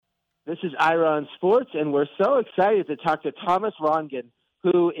This is Iron Sports, and we're so excited to talk to Thomas Rongen,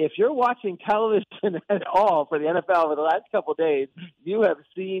 who, if you're watching television at all for the NFL over the last couple of days, you have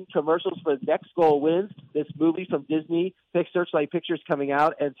seen commercials for Next Goal Wins, this movie from Disney, Searchlight Pictures coming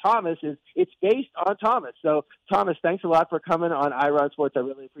out, and it's based on Thomas. So, Thomas, thanks a lot for coming on Iron Sports. I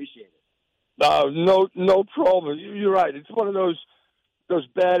really appreciate it. No problem. You're right. It's one of those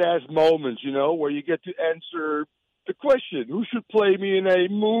badass moments, where you get to answer the question, who should play me in a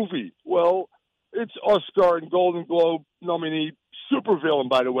movie? Well, it's Oscar and Golden Globe nominee, supervillain,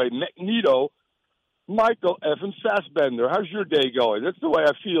 by the way, Magneto, Michael Evans Fassbender. How's your day going? That's the way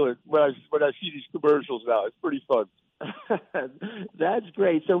I feel it when I see these commercials now. It's pretty fun. That's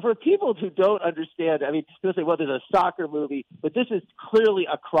great. So for people who don't understand, they'll say, well, there's a soccer movie, but this is clearly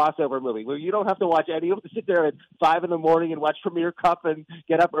a crossover movie where you don't have to watch any. You don't have to sit there at 5 a.m. and watch Premier Cup and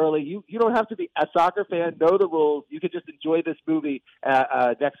get up early. You don't have to be a soccer fan, know the rules. You can just enjoy this movie,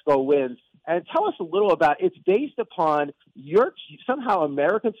 Next Goal Wins. And tell us a little about it's based upon somehow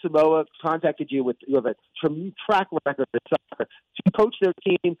American Samoa contacted you have a track record in soccer to coach their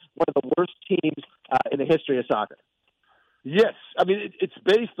team, one of the worst teams in the history of soccer. Yes. It's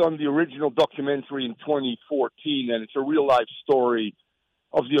based on the original documentary in 2014, and it's a real-life story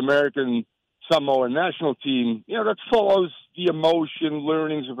of the American Samoa national team, that follows the emotion,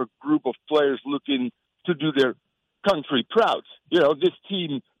 learnings of a group of players looking to do their country proud. This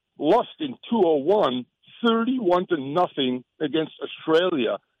team lost in 2001, 31-0 against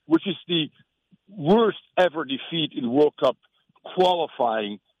Australia, which is the worst ever defeat in World Cup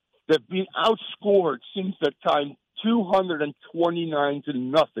qualifying. They've been outscored since that time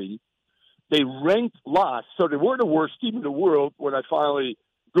 229-0. They ranked last, so they were the worst team in the world when I finally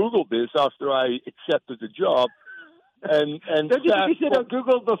Googled this after I accepted the job. And you should have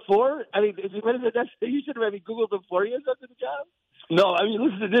Googled before? What is it? You should have maybe Googled before you accepted the job? No,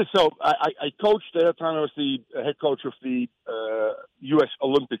 listen to this. So I coached at that time. I was the head coach of the U.S.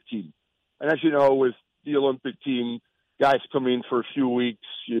 Olympic team. And as you know, with the Olympic team, guys come in for a few weeks,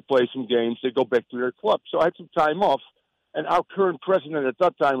 you play some games, they go back to their club. So I had some time off, and our current president at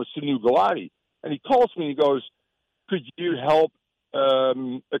that time was Sanu Galati. And he calls me and he goes, could you help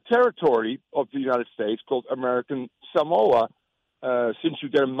a territory of the United States called American Samoa? Since you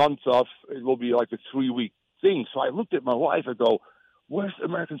get a month off, it will be like a 3-week thing. So I looked at my wife, I go, where's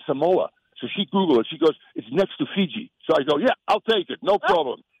American Samoa? So she Googled it. She goes, it's next to Fiji. So I go, yeah, I'll take it. No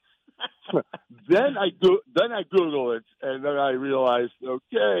problem. Then I Google it, and then I realized,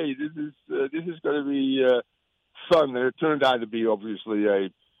 okay, this is going to be fun. And it turned out to be obviously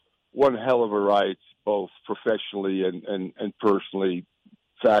one hell of a ride, both professionally and personally.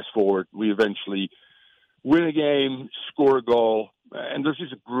 Fast forward, we eventually win a game, score a goal, and there's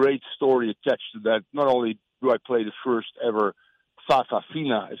just a great story attached to that. Not only do I play the first ever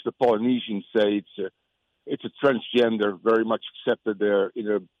Fa'afafina, as the Polynesians say, it's a transgender, very much accepted there in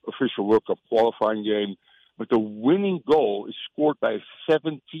an official World Cup qualifying game. But the winning goal is scored by a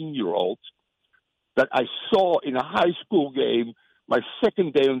 17-year-old that I saw in a high school game my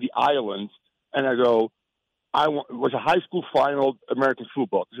second day on the island. And I go, it was a high school final American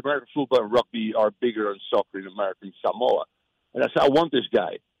football, because American football and rugby are bigger than soccer in American Samoa. And I said, I want this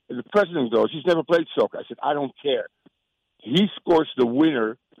guy. And the president goes, he's never played soccer. I said, I don't care. He scores the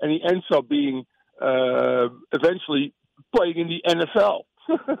winner, and he ends up being eventually playing in the NFL.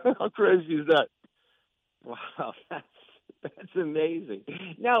 How crazy is that? Wow, that's amazing.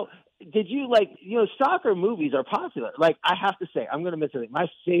 Now, did you soccer movies are popular. I have to say, I'm going to miss it. My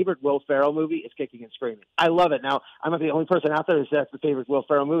favorite Will Ferrell movie is Kicking and Screaming. I love it. Now, I'm not the only person out there who says that's the favorite Will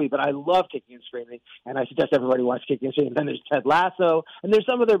Ferrell movie, but I love Kicking and Screaming, and I suggest everybody watch Kicking and Screaming. Then there's Ted Lasso, and there's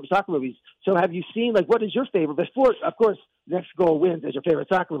some other soccer movies. So have you seen, what is your favorite? Before, of course, Next Goal Wins is your favorite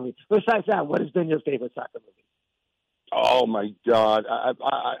soccer movie. Besides that, what has been your favorite soccer movie? Oh, my God.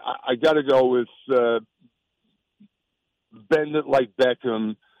 I got to go with Bend It Like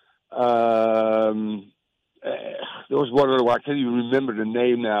Beckham. There was one other one, I can't even remember the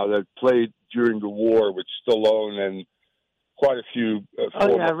name now, that played during the war with Stallone and quite a few. I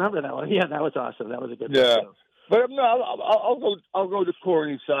remember that one. Yeah, that was awesome. That was a good one. Yeah. But no, I'll go the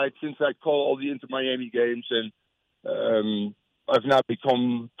corny side, since I call all the Inter Miami games, and I've now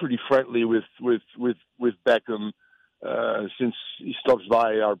become pretty friendly with Beckham since he stops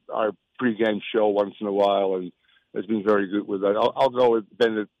by our pregame show once in a while, and has been very good with that. I'll go with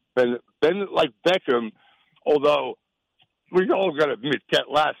Bend It Like Beckham, although we all got to admit Ted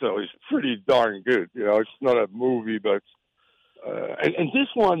Lasso is pretty darn good. It's not a movie, but and this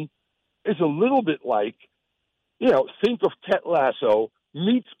one is a little bit like, think of Ted Lasso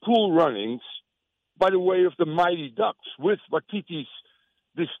meets Cool Runnings by the way of the Mighty Ducks, with Waititi's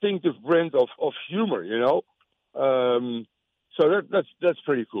distinctive brand of humor, you know. So that's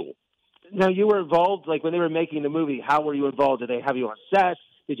pretty cool. Now, you were involved, like when they were making the movie, how were you involved? Did they have you on set?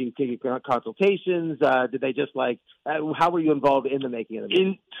 Did you take consultations? Did they just how were you involved in the making of the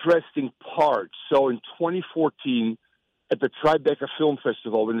movie? Interesting part. So in 2014, at the Tribeca Film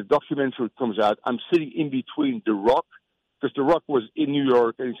Festival, when the documentary comes out, I'm sitting in between The Rock, because The Rock was in New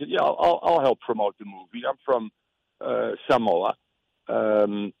York, and he said, yeah, I'll help promote the movie. I'm from Samoa.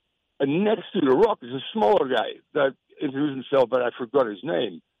 And next to The Rock is a smaller guy that introduced himself, but I forgot his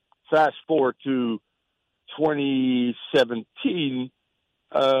name. Fast forward to 2017,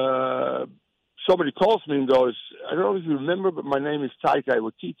 somebody calls me and goes, I don't know if you remember, but my name is Taika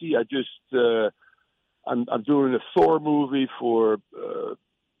Waititi. I'm doing a Thor movie for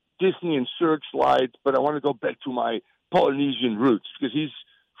Disney and Searchlight, but I want to go back to my Polynesian roots because he's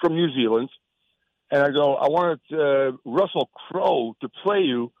from New Zealand. And I go, I wanted Russell Crowe to play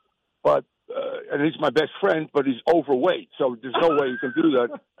you, but and he's my best friend, but he's overweight, so there's no way you can do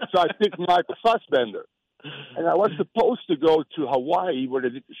that. So I picked Michael Fassbender. And I was supposed to go to Hawaii where they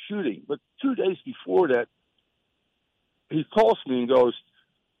did the shooting, but 2 days before that, he calls me and goes,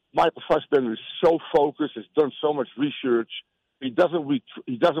 Michael Fassbender is so focused, has done so much research, he doesn't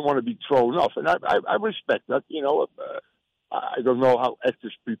want to be thrown off. And I respect that, you know. I don't know how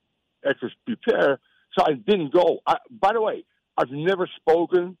actors prepare, so I didn't go. By the way, I've never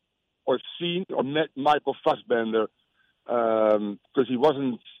spoken or seen or met Michael Fassbender because he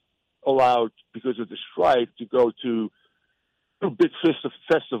wasn't allowed, because of the strike, to go to two big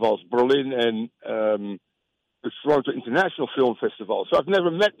festivals, Berlin and the Toronto International Film Festival. So I've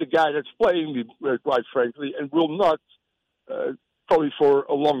never met the guy that's playing me, quite frankly, and will not probably for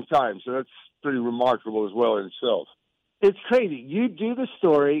a long time. So that's pretty remarkable as well in itself. It's crazy. You do the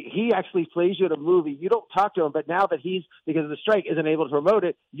story. He actually plays you in a movie. You don't talk to him, but now that he's, because of the strike, isn't able to promote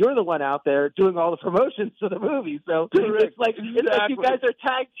it, you're the one out there doing all the promotions for the movie. So it's like you guys are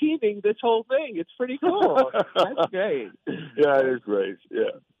tag teaming this whole thing. It's pretty cool. That's great. Yeah, it is great.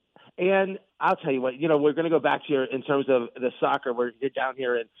 Yeah. And I'll tell you what, you know, we're going to go back to in terms of the soccer. We're down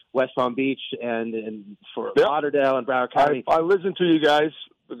here in West Palm Beach and for Lauderdale and Broward County. I listen to you guys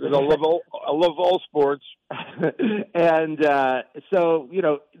because I love all sports. And so, you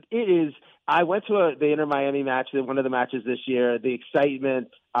know, it is. I went to the Inter Miami match, one of the matches this year. The excitement,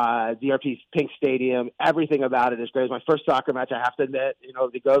 DRP's Pink Stadium, everything about it is great. It was my first soccer match, I have to admit, you know,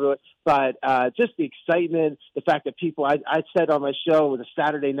 to go to it. But just the excitement, the fact that people, I said on my show, it was a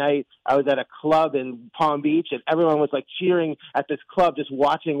Saturday night, I was at a club in Palm Beach, and everyone was like cheering at this club just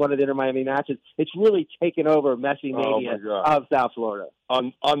watching one of the Inter Miami matches. It's really taken over Messi mania of South Florida.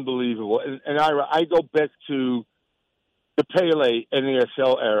 Unbelievable. And I go back to the Pele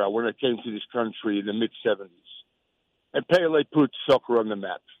NASL era when I came to this country in the mid-'70s. And Pele put soccer on the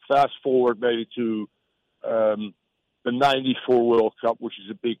map. Fast forward maybe to the 94 World Cup, which is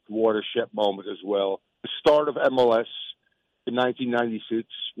a big watershed moment as well. The start of MLS in 1996,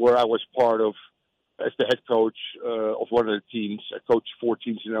 where I was part of, as the head coach of one of the teams. I coached 4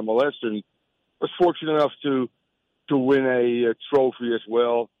 teams in MLS and was fortunate enough to win a trophy as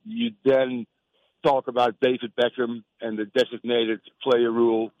well. You then talk about David Beckham and the designated player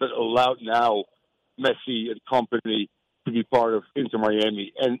rule that allowed now Messi and company to be part of Inter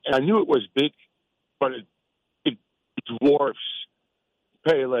Miami. And I knew it was big, but it dwarfs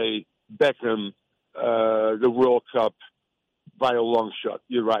Pele, Beckham, the World Cup by a long shot.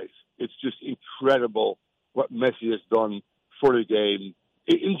 You're right. It's just incredible what Messi has done for the game.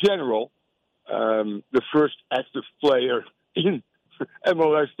 In general, the first active player in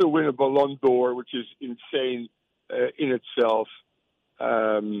MLS to win a Ballon d'Or, which is insane in itself.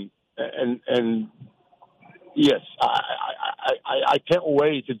 And yes, I can't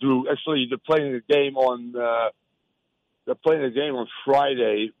wait to do. Actually, they're playing the game on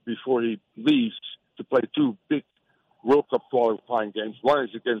Friday before he leaves to play 2 big World Cup qualifying games. One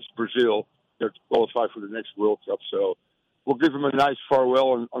is against Brazil. They're to qualify for the next World Cup. So we'll give him a nice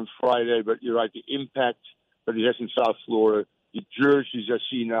farewell on Friday. But you're right, the impact that he has in South Florida. The jerseys I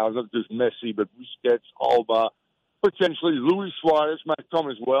see now, not just Messi, but Busquets, Alba, potentially Luis Suarez might come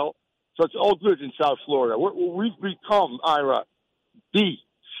as well. So it's all good in South Florida. We've become, Ira, the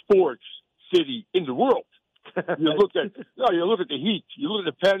sports city in the world. You look at the Heat, you look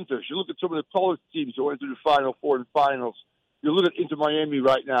at the Panthers, you look at some of the college teams who went to the Final Four and finals. You look at Inter Miami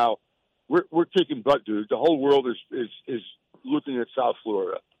right now. We're kicking butt, dude. The whole world is looking at South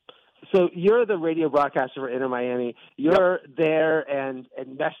Florida. So you're the radio broadcaster for Inter Miami. You're there, and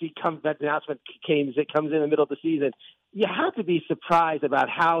Messi comes. That announcement comes in the middle of the season. You have to be surprised about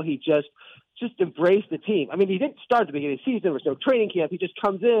how he just just embraced the team. I mean, he didn't start at the beginning of the season. There was no training camp. He just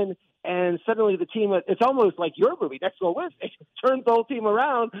comes in, and suddenly the team, it's almost like your movie, Next Goal Wins. It turns the whole team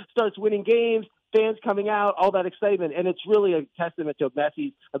around, starts winning games, fans coming out, all that excitement. And it's really a testament to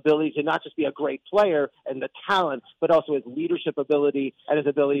Messi's ability to not just be a great player and the talent, but also his leadership ability and his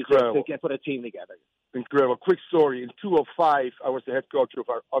ability to put a team together. Incredible. Quick story. In 2005, I was the head coach of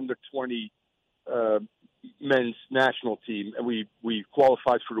our under-20 men's national team, and we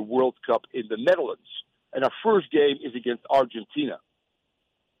qualified for the World Cup in the Netherlands. And our first game is against Argentina.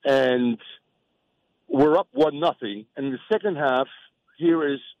 And we're up 1-0. And in the second half, here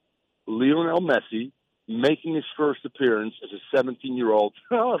is Lionel Messi making his first appearance as a 17-year-old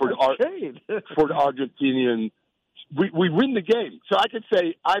for the Argentinian. We win the game. So I could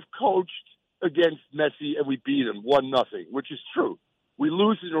say I've coached against Messi and we beat him 1-0, which is true. We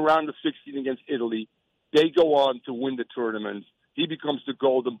lose in the round of 16 against Italy. They go on to win the tournament. He becomes the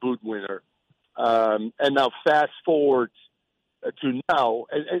Golden Boot winner. And now fast forward to now,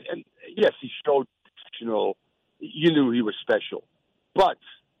 and yes, he showed, you knew he was special. But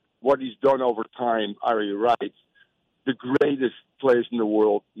what he's done over time, Ira, you're right, the greatest players in the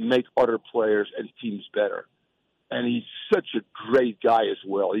world make other players and teams better. And he's such a great guy as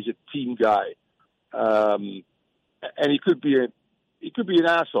well. He's a team guy. And he could be an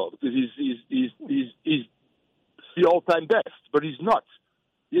asshole because he's the all-time best, but he's not.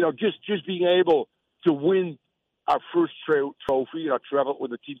 Just being able to win our first trophy, travel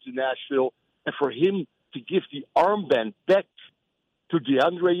with the team to Nashville, and for him to give the armband back to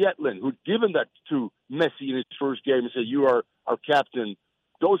DeAndre Yedlin, who'd given that to Messi in his first game and said, "You are our captain."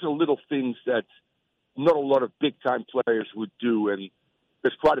 Those are little things that not a lot of big-time players would do, and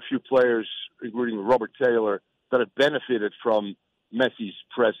there's quite a few players, including Robert Taylor, that have benefited from Messi's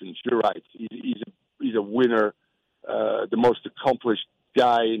presence. You're right. He's a winner, the most accomplished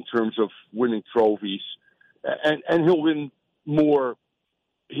guy in terms of winning trophies. And he'll win more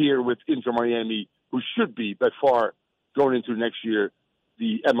here with Inter Miami, who should be, by far, going into next year,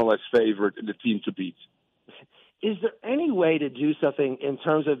 the MLS favorite and the team to beat. Is there any way to do something in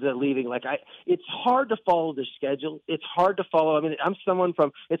terms of the leaving? It's hard to follow the schedule. It's hard to follow. I mean, I'm someone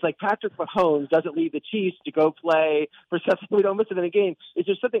it's like Patrick Mahomes doesn't leave the Chiefs to go play for something we don't miss it in a game. Is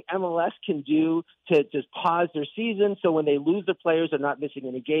there something MLS can do to just pause their season so when they lose their players, they're not missing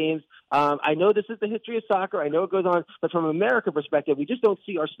any games? I know this is the history of soccer. I know it goes on, but from an American perspective, we just don't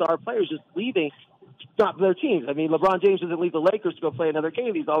see our star players just leaving not their teams. I mean, LeBron James doesn't leave the Lakers to go play another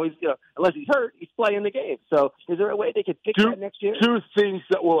game. He's always, unless he's hurt, he's playing the game. So is there a way they could fix that next year? Two things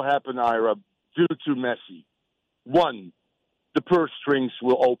that will happen, Ira, due to Messi. One, the purse strings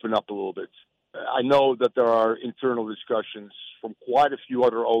will open up a little bit. I know that there are internal discussions from quite a few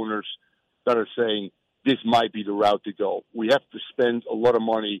other owners that are saying this might be the route to go. We have to spend a lot of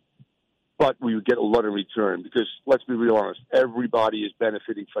money, but we would get a lot in return because, let's be real honest, everybody is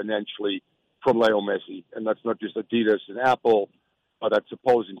benefiting financially from Leo Messi. And that's not just Adidas and Apple, but that's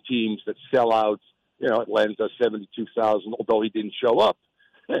opposing teams that sell out. Atlanta 72,000, although he didn't show up,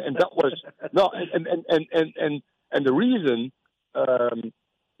 and that was no, and the reason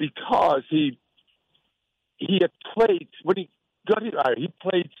because he had played when he got here. He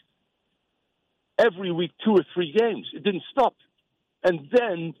played every week 2 or 3 games. It didn't stop, and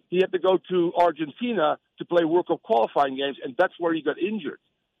then he had to go to Argentina to play World Cup qualifying games, and that's where he got injured.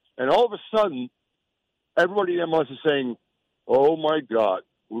 And all of a sudden, everybody in MLS is saying, "Oh my God,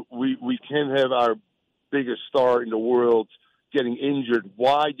 we can't have our biggest star in the world getting injured.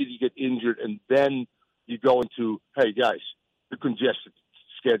 Why did he get injured?" And then you go into, hey, guys, the congested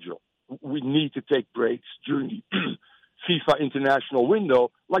schedule. We need to take breaks during the FIFA international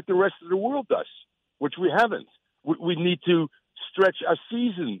window like the rest of the world does, which we haven't. We need to stretch our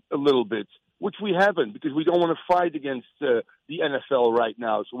season a little bit, which we haven't because we don't want to fight against the NFL right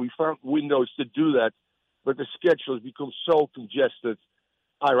now. So we found windows to do that, but the schedule has become so congested.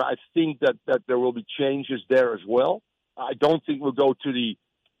 I think that there will be changes there as well. I don't think we'll go to the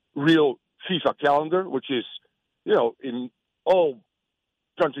real FIFA calendar, which is, in all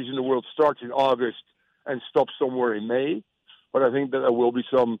countries in the world starts in August and stops somewhere in May. But I think that there will be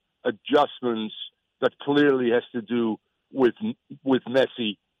some adjustments that clearly has to do with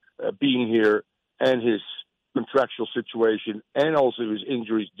Messi being here and his contractual situation and also his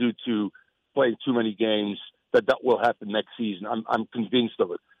injuries due to playing too many games. That will happen next season. I'm convinced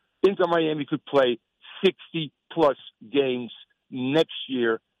of it. Inter Miami could play 60-plus games next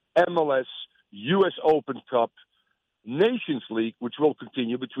year. MLS, U.S. Open Cup, Nations League, which will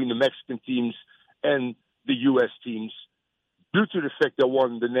continue between the Mexican teams and the U.S. teams. Due to the fact they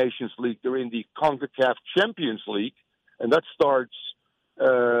won the Nations League, they're in the CONCACAF Champions League, and that starts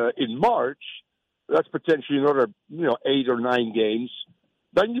in March. That's potentially another 8 or 9 games.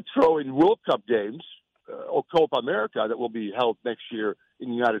 Then you throw in World Cup games or Copa America that will be held next year in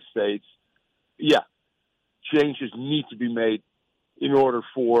the United States. Yeah, changes need to be made in order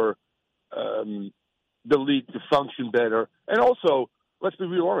for the league to function better. And also, let's be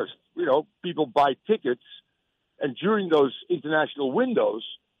real honest, people buy tickets, and during those international windows,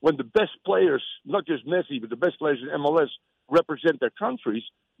 when the best players, not just Messi, but the best players in MLS represent their countries,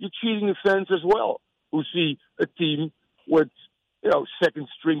 you're cheating the fans as well, who see a team with,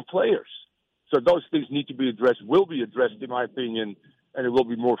 second-string players. So those things need to be addressed, will be addressed, in my opinion, and there will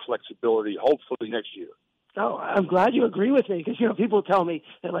be more flexibility, hopefully, next year. Oh, I'm glad you agree with me because, people tell me,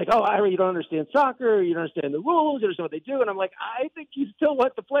 they're like, oh, Ira, you don't understand soccer, you don't understand the rules, you don't understand what they do. And I'm like, I think you still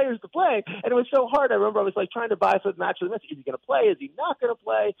want the players to play. And it was so hard. I remember I was like trying to buy for the match with Messi. Is he going to play? Is he not going to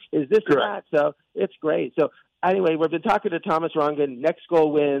play? Is this or that? So it's great. So anyway, we've been talking to Thomas Rongen. Next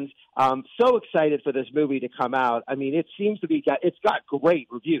Goal Wins. So excited for this movie to come out. I mean, it seems to be it's got great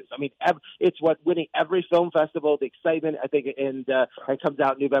reviews. I mean, it's winning every film festival. The excitement, I think, and it comes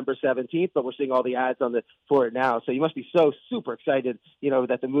out November 17th. But we're seeing all the ads for it now. So you must be so super excited,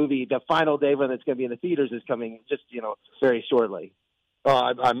 that the movie, the final day when it's going to be in the theaters, is coming just very shortly.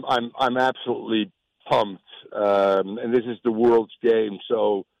 I'm absolutely pumped, and this is the world's game.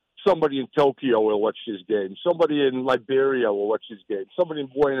 So somebody in Tokyo will watch this game. Somebody in Liberia will watch this game. Somebody in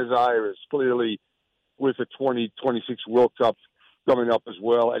Buenos Aires, clearly with the 2026 World Cup coming up as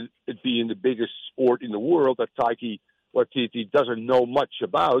well, and it being the biggest sport in the world that Taiki Waititi doesn't know much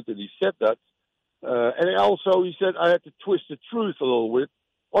about, and he said that. And also he said I had to twist the truth a little bit.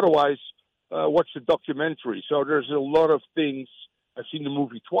 Otherwise, watch the documentary. So there's a lot of things. I've seen the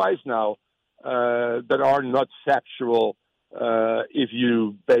movie twice now that are not factual if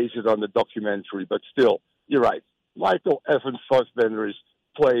you base it on the documentary. But still, you're right. Michael Evans Fassbender is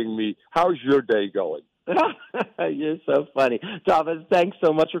playing me. How's your day going? You're so funny. Thomas, thanks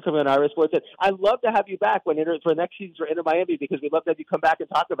so much for coming on Ira Sports. I'd love to have you back for next season for Inter Miami because we'd love to have you come back and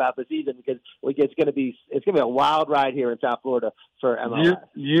talk about the season because it's going to be a wild ride here in South Florida for MLS.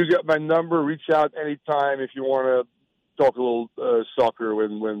 You got my number. Reach out anytime if you want to talk a little soccer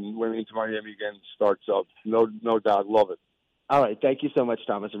when Inter Miami again starts up. No doubt. Love it. All right. Thank you so much,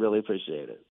 Thomas. I really appreciate it.